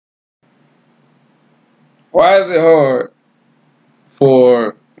Why is it hard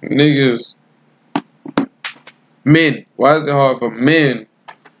for niggas, men? Why is it hard for men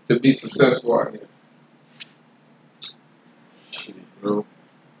to be successful out here? Shit, bro.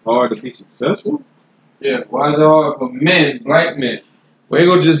 Hard to be successful? Yeah, why is it hard for men, black men? We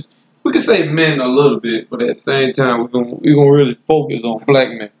ain't gonna just, we can say men a little bit, but at the same time, we gonna really focus on black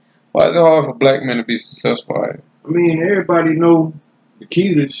men. Why is it hard for black men to be successful out here? I mean, everybody know the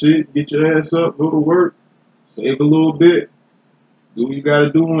key to this shit. Get your ass up, go to work, save a little bit, do what you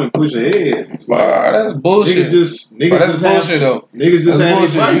gotta do, and push ahead. Wow, that's bullshit. Niggas that's just bullshit have, though. Niggas just That's have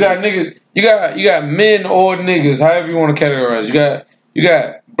bullshit. their You got vices. niggas. You got men or niggas, however you want to categorize. You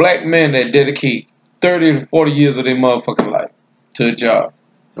got black men that dedicate 30 to 40 years of their motherfucking life to a job.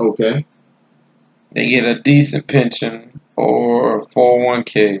 Okay. They get a decent pension or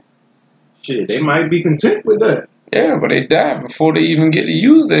 401k. Shit, they might be content with that. Yeah, but they die before they even get to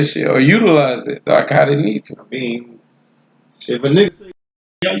use that shit or utilize it like how they need to. I mean, if a nigga say,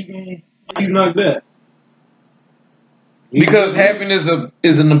 how you knock that? Because happiness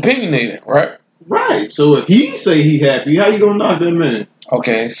is an opinionated, right? Right. So if he say he happy, how you gonna knock that man?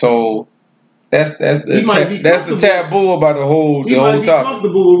 Okay, so that's the taboo about the whole He might be topic.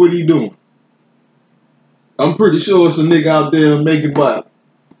 comfortable with what he doing. I'm pretty sure it's a nigga out there making what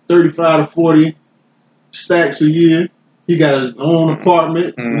 35 to 40 stacks a year. He got his own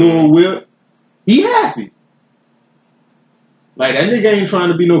apartment, little whip. He happy. Like that nigga ain't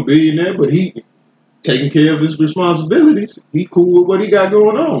trying to be no billionaire, but he taking care of his responsibilities. He cool with what he got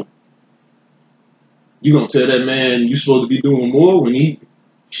going on. You gonna tell that man you supposed to be doing more when he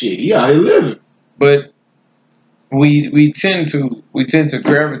out here living. But we tend to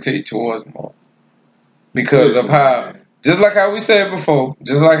gravitate towards more because of how, just like how we said before.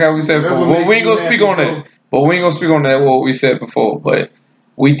 Well, we ain't gonna speak on that. But we ain't gonna speak on that what we said before. But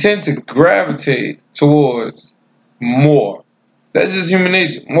we tend to gravitate towards more. That's just human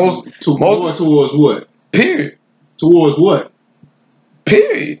nature. More towards what? Period. Towards what?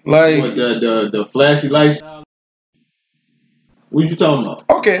 Period. Like what, the flashy lifestyle. What you talking about?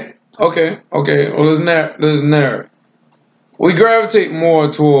 Okay. Well, let's narrow. We gravitate more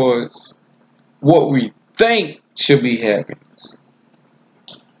towards what we think should be happiness.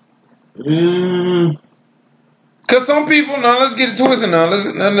 Cause some people, now let's get it twisted. Now let's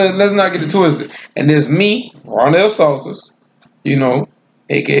not get it twisted. And there's me, Ronell Salters,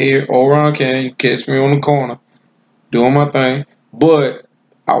 aka Oron Can. You catch me on the corner doing my thing. But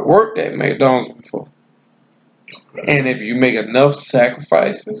I worked at McDonald's before, and if you make enough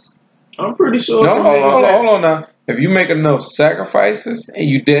sacrifices, I'm pretty sure. No, hold on now. If you make enough sacrifices and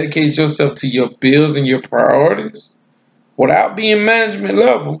you dedicate yourself to your bills and your priorities, without being management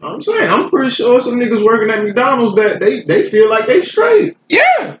level, I'm pretty sure some niggas working at McDonald's that they feel like they straight.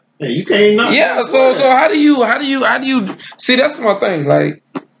 Yeah. Yeah, you can't not. Yeah. So how do you see? That's my thing. Like,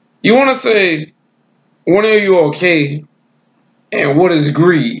 you want to say, when are you okay? And what is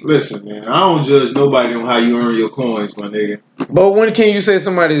greed? Listen, man, I don't judge nobody on how you earn your coins, my nigga. But when can you say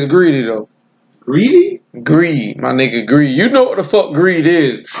somebody's greedy though? Greedy? Greed, my nigga, greed. You know what the fuck greed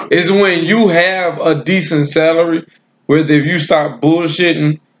is? It's when you have a decent salary, where if you stop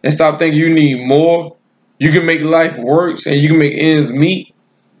bullshitting and stop thinking you need more, you can make life work and you can make ends meet.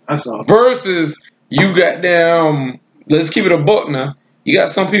 That's all. Versus you got down, let's keep it a buck now. You got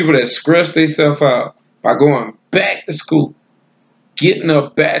some people that stress themselves out by going back to school, getting a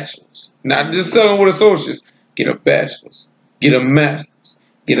bachelor's, not just selling with associates, get a bachelor's, get a master's,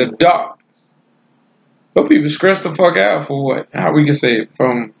 get a doctor's. But people stress the fuck out for what? How we can say it,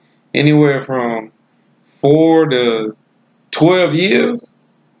 from anywhere from 4 to 12 years.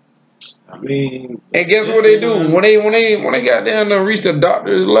 I mean, and guess what they do when they got down to reach the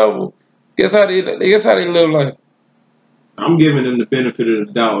doctor's level? Guess how they live life? I'm giving them the benefit of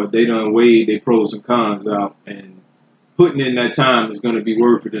the doubt. They done weighed their pros and cons out, and putting in that time is going to be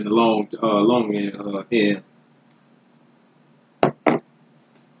worth it in the long end.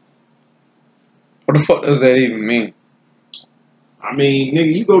 What the fuck does that even mean? I mean,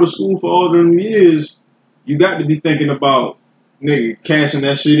 nigga, you go to school for all them years, you got to be thinking about, nigga, cashing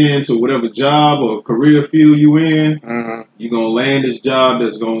that shit into whatever job or career field you in. Mm-hmm. You're going to land this job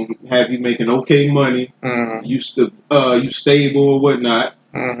that's going to have you making okay money. Mm-hmm. You stable or whatnot.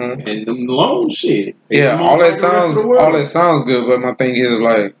 Mm-hmm. And them loan shit. Yeah, all that sounds good, but my thing is,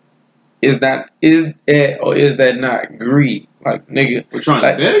 like, is that or is that not greed? Like, nigga, we're trying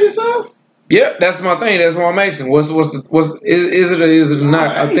to better yourself? Yeah, that's my thing. That's what I'm asking. Is it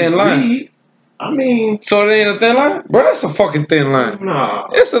not a thin line? I mean, So it ain't a thin line? Bro, that's a fucking thin line. nah.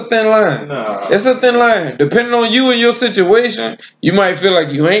 It's a thin line. Nah. It's a thin line. Depending on you and your situation, you might feel like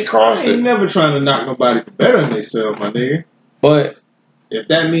you ain't I crossed ain't it. never trying to knock nobody for better than themselves, my nigga. But if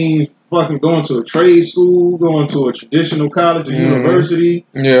that means fucking going to a trade school, going to a traditional college or university,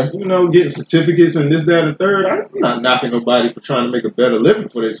 yeah, you know, getting certificates and this, that, and the third, I'm not knocking nobody for trying to make a better living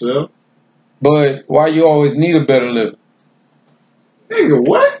for themselves. But why you always need a better living? Nigga,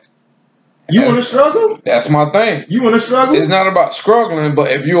 what? You want to struggle? That's my thing. You want to struggle? It's not about struggling,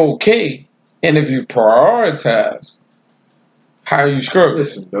 but if you're okay and if you prioritize how you struggle.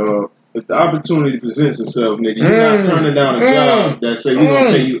 Listen, dog. If the opportunity presents itself, nigga, you're not turning down a job that say we're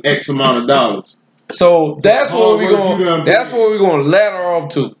gonna pay you X amount of dollars. So that's what we're going. That's what we're going to ladder off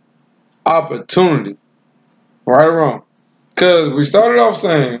to. Opportunity, right or wrong? Because we started off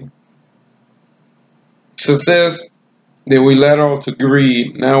saying success, then we ladder off to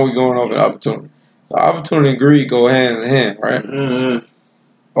greed. Now we're going off an opportunity. So opportunity and greed go hand in hand, right?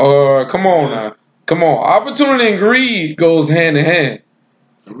 Come on now, come on. Opportunity and greed goes hand in hand.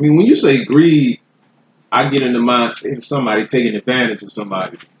 I mean, when you say greed, I get in the mindset of somebody taking advantage of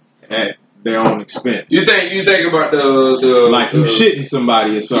somebody at their own expense. You think about the like you shitting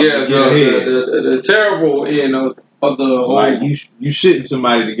somebody or something. Yeah, to get ahead. The terrible end of the whole. Like you shitting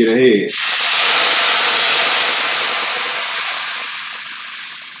somebody to get ahead.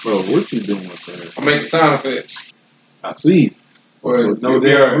 Bro, what you doing with that? I'm making sound effects. I see. Well, no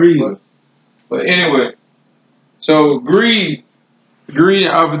damn reason. But anyway, so greed and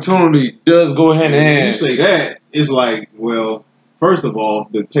opportunity does go hand in hand. When you say that, it's like, well, first of all,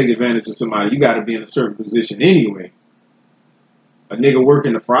 to take advantage of somebody, you got to be in a certain position anyway. A nigga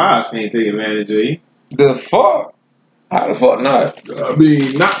working the fries can't take advantage of you. The fuck? How the fuck not? I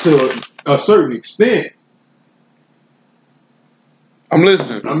mean, not to a certain extent. I'm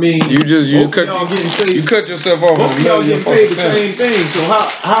listening. I mean, you cut yourself off. Both of y'all getting paid the same thing. So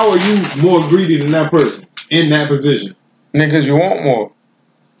how are you more greedy than that person in that position? Niggas, you want more.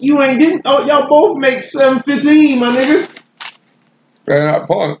 You ain't getting. Oh, y'all both make $7.15, my nigga. That's not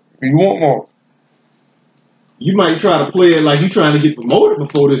fun. You want more. You might try to play it like you trying to get promoted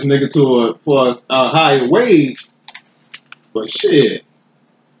before this nigga for a higher wage, but shit,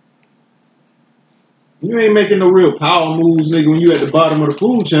 you ain't making no real power moves, nigga, when you at the bottom of the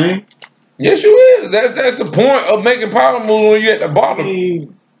food chain. Yes, you is. That's the point of making power moves when you at the bottom. I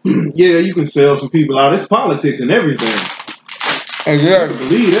mean, yeah, you can sell some people out. It's politics and everything. Exactly.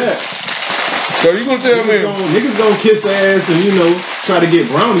 Believe that. So you gonna tell me niggas gonna kiss ass and try to get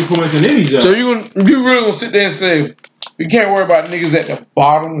brownie points in any job. So you really gonna sit there and say you can't worry about niggas at the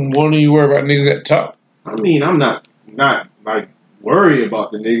bottom, one of you worry about niggas at the top? I mean, I'm not like worried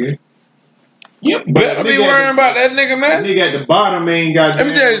about the nigga. You better be worrying about that nigga, man. A nigga at the bottom ain't got. Let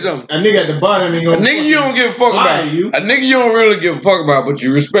me tell you something. A nigga at the bottom ain't gonna. A nigga you don't give a fuck about. A nigga you don't really give a fuck about, but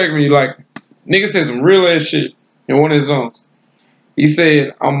you respect me. Like nigga said some real ass shit in one of his songs. He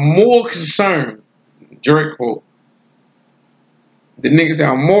said, "I'm more concerned." Drake quote. The nigga said,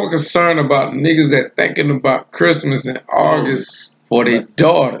 "I'm more concerned about niggas that thinking about Christmas in August for their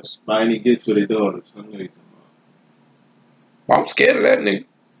daughters. Buy any gifts for their daughters." I'm scared of that nigga.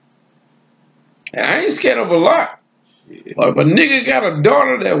 And I ain't scared of a lot. Yeah. But if a nigga got a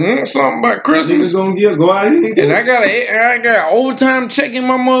daughter that wants something about Christmas, gonna go out here and get it. I got overtime check in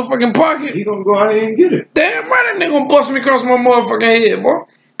my motherfucking pocket. He gonna go out here and get it. Damn right, that nigga gonna bust me across my motherfucking head, boy.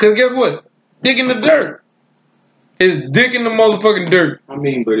 Cause guess what? Dick in the dirt. It's dick in the motherfucking dirt. I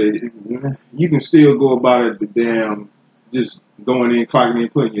mean, but you can still go about it the damn just going in, clocking in,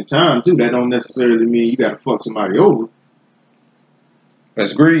 putting your time too. That don't necessarily mean you gotta fuck somebody over.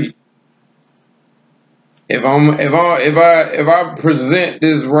 That's greed. If I present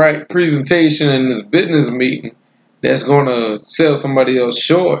this right presentation in this business meeting that's gonna sell somebody else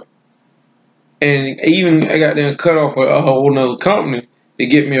short, and even I got them cut off a whole nother company to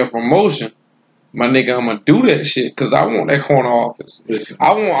get me a promotion, my nigga, I'm gonna do that shit because I want that corner office. Listen.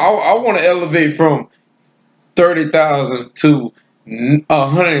 I want to elevate from $30,000 to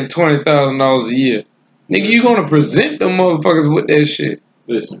 $120,000 a year. Nigga, you gonna present them motherfuckers with that shit.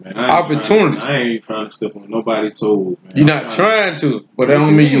 Listen, man. Opportunity. I ain't even trying to step on nobody's toes, man. You're not trying to, but that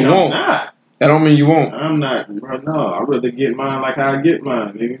don't mean you won't. I'm not. That don't mean you won't. I'm not. Right now, I'd rather get mine like how I get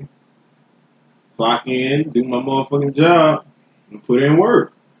mine, nigga. Clock in, do my motherfucking job, and put in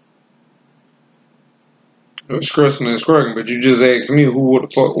work. Stressing and struggling, but you just asked me who the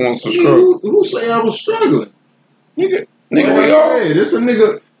fuck wants to struggle. Who say I was struggling? Nigga, we all. It's a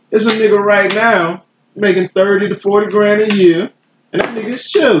nigga right now making 30 to 40 grand a year, and that nigga's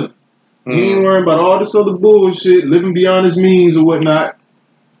chilling. He ain't worrying about all this other bullshit, living beyond his means or whatnot.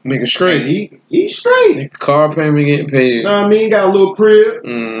 Nigga And straight. he straight. Nigga car payment getting paid. You know what I mean? Got a little crib,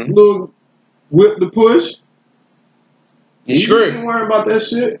 little whip to push. He straight. Ain't worrying about that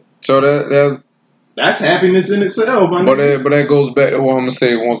shit. So that's happiness in itself, my nigga. But that goes back to what I'm gonna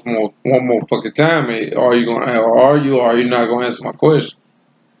say one more fucking time. Are you not gonna answer my question?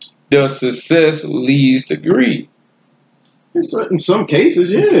 Does success leads to greed? In some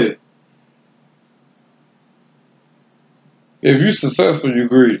cases, yeah. If you're successful, you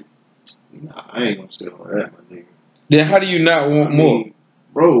greedy. Nah, I ain't gonna say all that, my nigga. Then how do you not want more?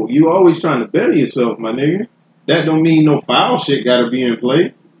 Bro, you always trying to better yourself, my nigga. That don't mean no foul shit gotta be in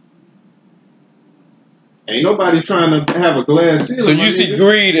play. Ain't nobody trying to have a glass ceiling. So you see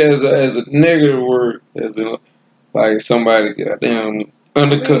greed as a negative word, as in like somebody goddamn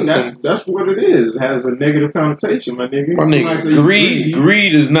undercut something. That's what it is. It has a negative connotation, my nigga. My nigga,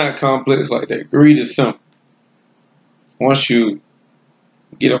 greed is not complex like that. Greed is simple. Once you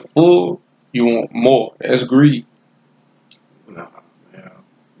get a full, you want more. That's greed. Nah, man.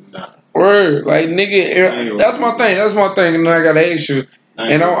 Nah. Word, like nigga, that's my thing. That's my thing, and I gotta ask you.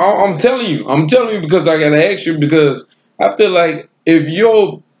 And I'm telling you because I gotta ask you because I feel like if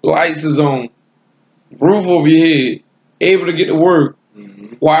your lights is on, roof over your head, able to get to work,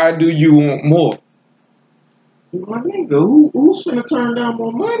 why do you want more? My nigga, who's finna turn down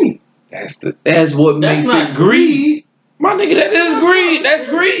more money? That's what makes it greed. My nigga, that's greed. That's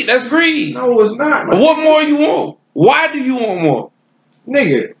greed. That's greed. No, it's not. What more you want? Why do you want more?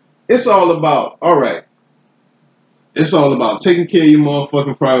 Nigga, it's all about, alright. It's all about taking care of your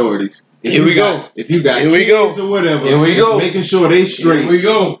motherfucking priorities. Here we go. If you got kids or whatever, it's making sure they straight. Here we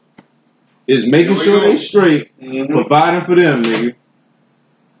go. It's making sure they straight, providing for them, nigga.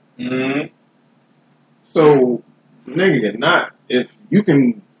 So, nigga, if you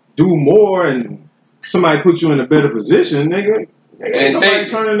can do more and somebody put you in a better position, nigga, ain't nobody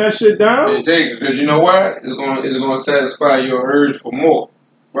turning that shit down. And take it, because you know why? It's gonna satisfy your urge for more.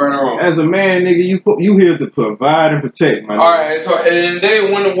 Right or wrong? As a man, nigga, you here to provide and protect, my nigga. All right, so and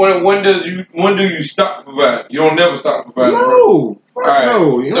then when do you stop providing? You don't never stop providing. No, right? All right.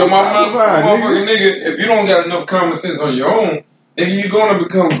 No. So my motherfucking nigga, if you don't got enough common sense on your own, then you're gonna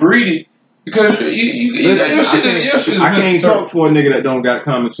become greedy because Listen, your shit is I can't talk for a nigga that don't got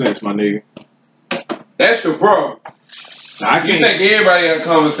common sense, my nigga. That's your problem. You think everybody got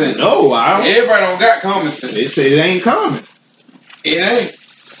common sense? No, I don't. Everybody don't got common sense. They say it ain't common. It ain't.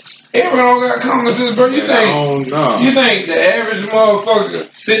 Everybody don't got common sense, bro. You think the average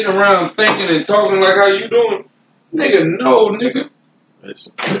motherfucker sitting around thinking and talking like how you doing? Nigga, no, nigga.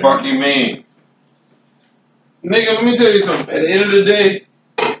 Listen, the fuck you mean? Nigga, let me tell you something. At the end of the day,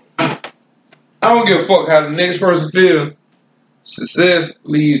 I don't give a fuck how the next person feels. Success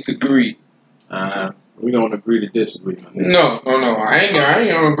leads to greed. We don't agree to disagree, my nigga. No. I ain't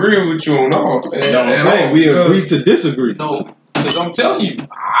gonna agree with you on all. We agree to disagree. No, because I'm telling you,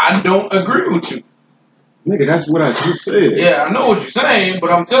 I don't agree with you. Nigga, that's what I just said. Yeah, I know what you're saying,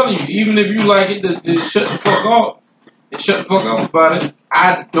 but I'm telling you, even if you like it, to shut the fuck up and shut the fuck up about it,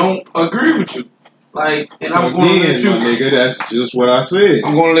 I don't agree with you. Like, and I'm going to let you, my nigga, that's just what I said.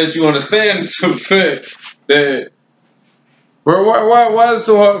 I'm going to let you understand the fact that, bro, why is it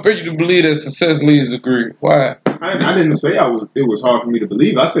so hard for you to believe that success leads to greed? Why? I didn't say it was hard for me to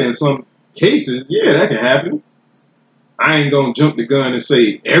believe. I said in some cases, yeah, that can happen. I ain't gonna jump the gun and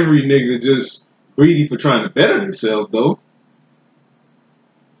say every nigga just greedy for trying to better themselves, though.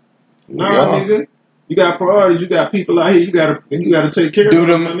 Nah, nigga. You got priorities. You got people out here. You gotta take care of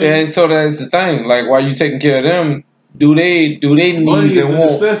them. And so that's the thing. Like, while you taking care of them, do they needs and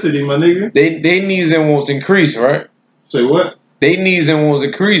wants? Necessity, my nigga. They needs and wants increase, right? Say what? They needs and wants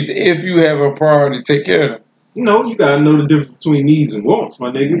increase if you have a priority to take care of them. No, you gotta know the difference between needs and wants,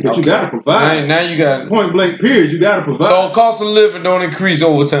 my nigga. But you gotta provide. Now you got point blank. Period. You gotta provide. So cost of living don't increase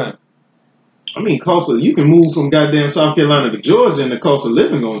over time. I mean, you can move from goddamn South Carolina to Georgia, and the cost of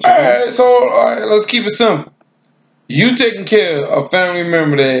living gonna change. All right, let's keep it simple. You taking care of a family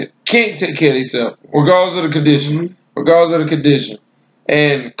member that can't take care of themselves, regardless of the condition. Regardless of the condition.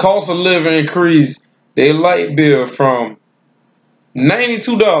 And cost of living increase their light bill from $92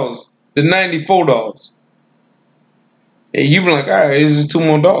 to $94. And you be like, all right, it's just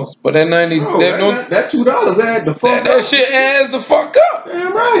 $2 more. But that that $2 add the fuck up. That shit adds the fuck up.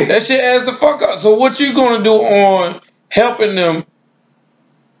 Damn right. That shit adds the fuck up. So what you gonna do on helping them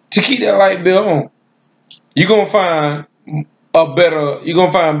to keep that light bill on? You're gonna find a better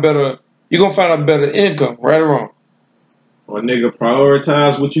income, right or wrong. Or nigga,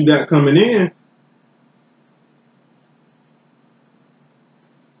 prioritize what you got coming in.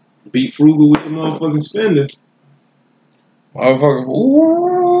 Be frugal with your motherfucking spending. Motherfucker,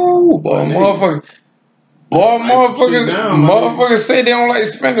 ooh. Ooh, boy, motherfucker. Boy, motherfuckers say they don't like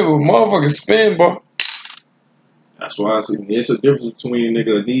spending, but motherfuckers spend, boy. That's why I say it's a difference between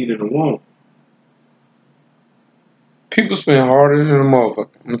nigga a need and a want. People spend harder than a motherfucker.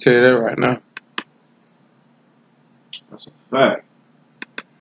 I'm gonna tell you that right now. That's a fact.